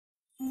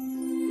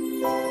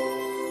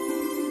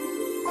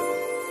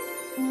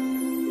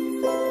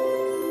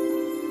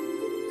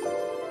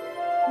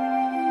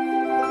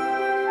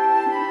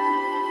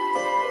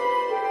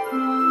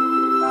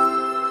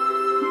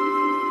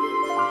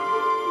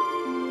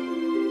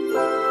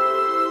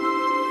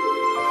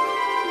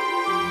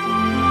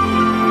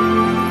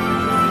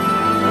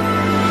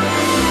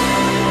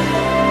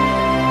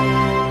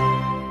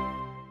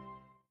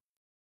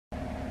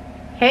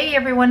Hey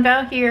everyone,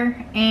 Val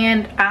here,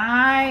 and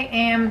I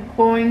am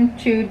going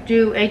to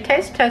do a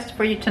taste test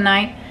for you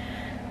tonight.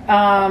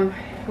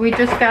 We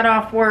just got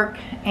off work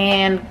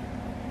and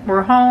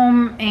we're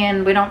home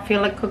and we don't feel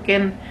like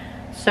cooking,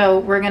 so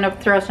we're gonna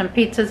throw some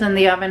pizzas in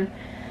the oven.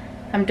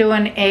 I'm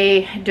doing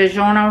a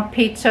DiGiorno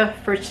pizza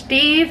for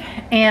Steve,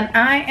 and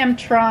I am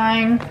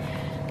trying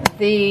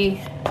the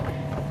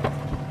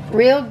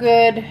Real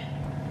Good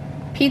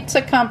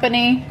Pizza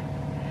Company.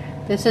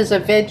 This is a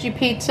veggie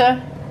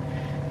pizza.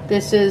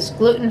 This is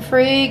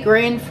gluten-free,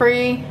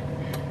 grain-free,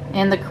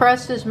 and the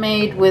crust is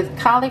made with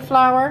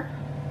cauliflower.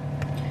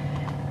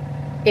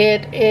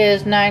 It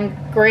is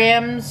 9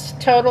 grams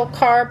total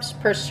carbs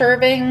per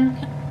serving.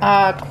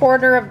 A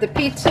quarter of the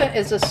pizza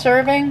is a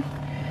serving.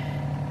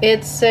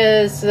 It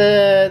says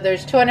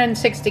there's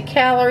 260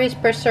 calories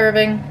per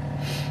serving,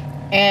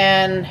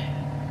 and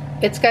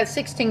it's got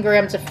 16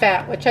 grams of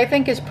fat, which I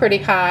think is pretty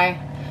high,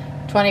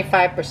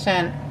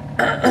 25%.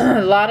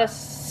 A lot of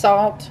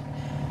salt.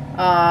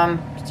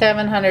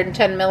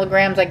 710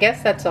 milligrams. I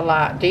guess that's a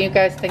lot. Do you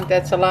guys think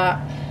that's a lot?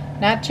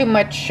 Not too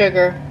much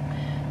sugar,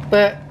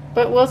 but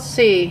we'll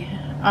see.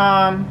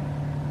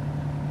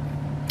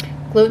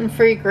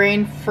 Gluten-free,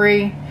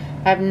 grain-free.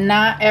 I've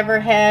not ever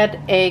had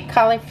a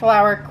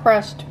cauliflower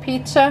crust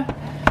pizza,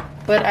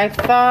 but I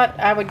thought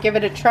I would give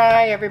it a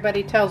try.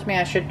 Everybody tells me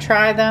I should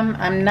try them.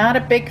 I'm not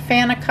a big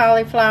fan of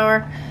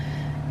cauliflower,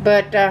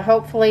 but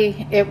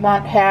hopefully it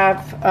won't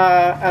have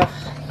a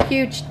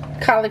huge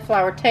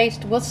cauliflower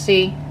taste. We'll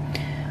see.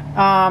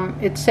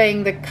 It's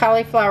saying the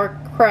cauliflower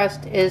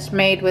crust is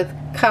made with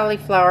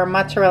cauliflower,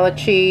 mozzarella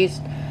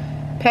cheese,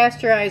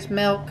 pasteurized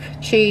milk,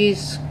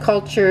 cheese,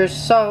 cultures,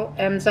 salt,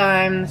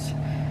 enzymes,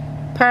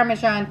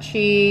 Parmesan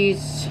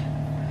cheese,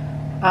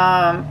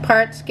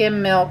 part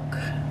skim milk,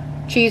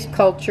 cheese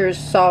cultures,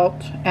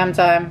 salt,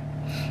 enzyme,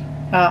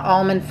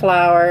 almond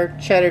flour,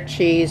 cheddar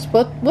cheese.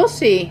 We'll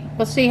see.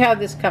 We'll see how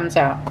this comes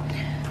out.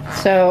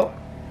 So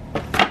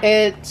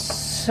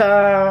it's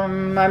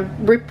I'm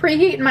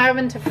preheating my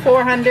oven to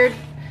 400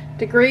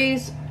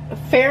 degrees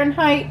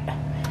Fahrenheit,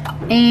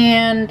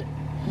 and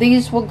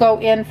these will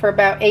go in for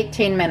about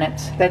 18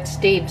 minutes. That's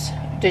Steve's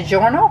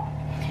DiGiorno,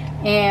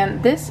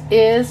 and this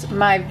is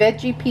my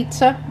veggie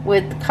pizza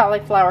with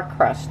cauliflower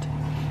crust.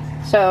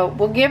 So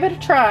we'll give it a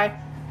try.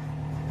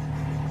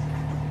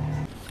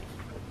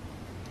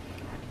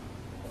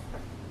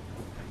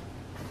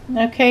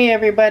 Okay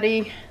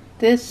everybody,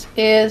 this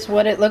is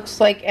what it looks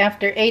like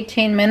after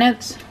 18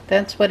 minutes.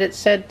 That's what it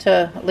said,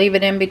 to leave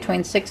it in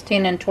between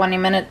 16 and 20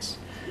 minutes.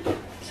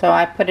 So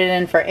I put it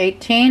in for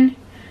 18.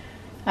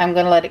 I'm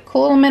going to let it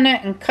cool a minute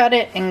and cut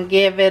it and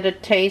give it a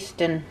taste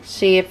and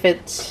see if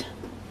it's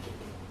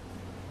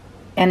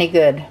any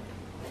good.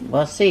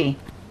 We'll see.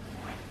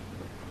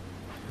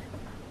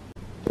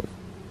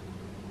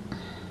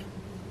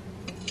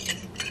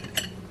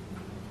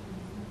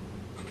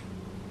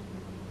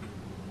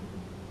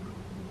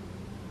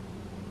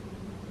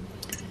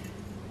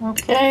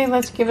 Okay,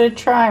 let's give it a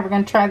try. We're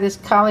going to try this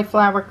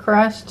cauliflower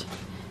crust.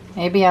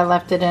 Maybe I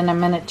left it in a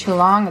minute too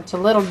long. It's a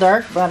little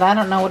dark, but I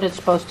don't know what it's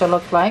supposed to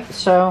look like.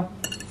 So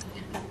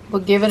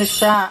we'll give it a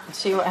shot and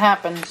see what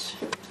happens.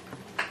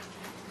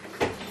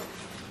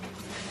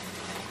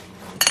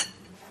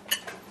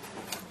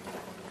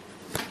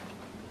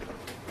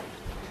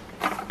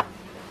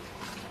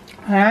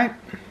 Alright.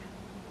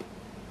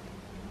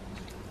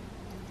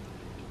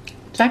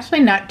 It's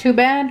actually not too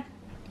bad.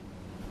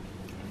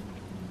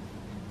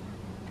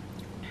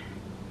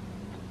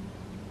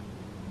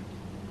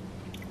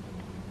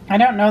 I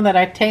don't know that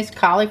I taste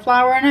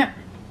cauliflower in it.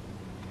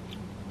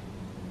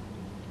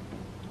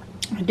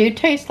 I do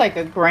taste like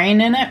a grain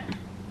in it.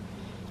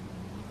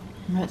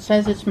 It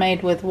says it's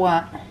made with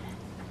what?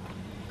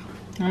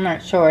 I'm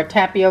not sure.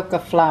 Tapioca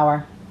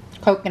flour.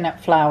 Coconut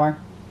flour.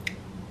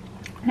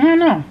 I don't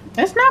know.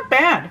 It's not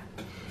bad.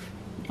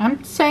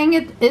 I'm saying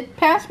it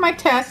passed my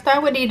test. I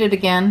would eat it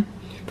again,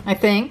 I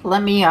think.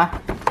 Let me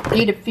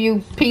eat a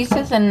few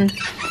pieces.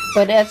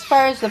 But as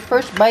far as the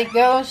first bite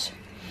goes,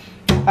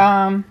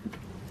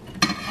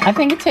 I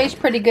think it tastes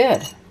pretty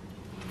good.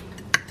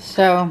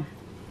 So,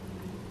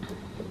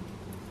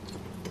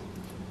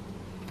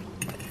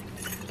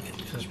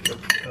 is this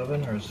the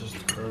oven or is this the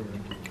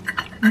program?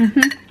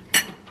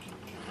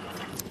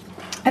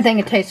 I think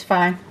it tastes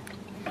fine.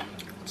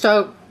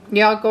 So,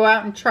 y'all go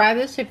out and try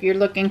this if you're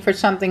looking for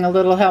something a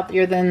little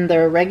healthier than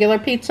the regular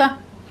pizza.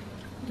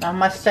 I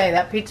must say,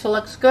 that pizza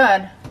looks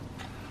good,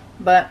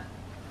 but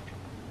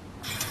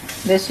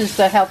this is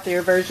the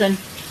healthier version,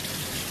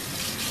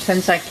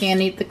 since I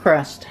can't eat the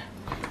crust.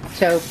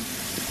 So,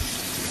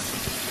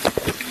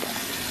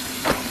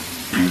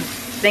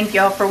 thank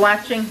y'all for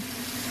watching.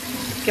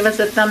 Give us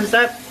a thumbs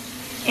up,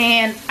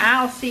 and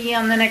I'll see you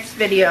on the next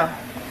video.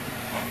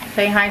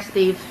 Say hi,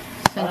 Steve,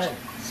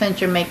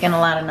 since you're making a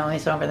lot of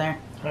noise over there.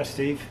 Hi,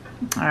 Steve.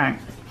 All right.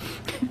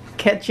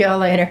 Catch y'all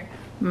later.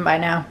 Bye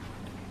now.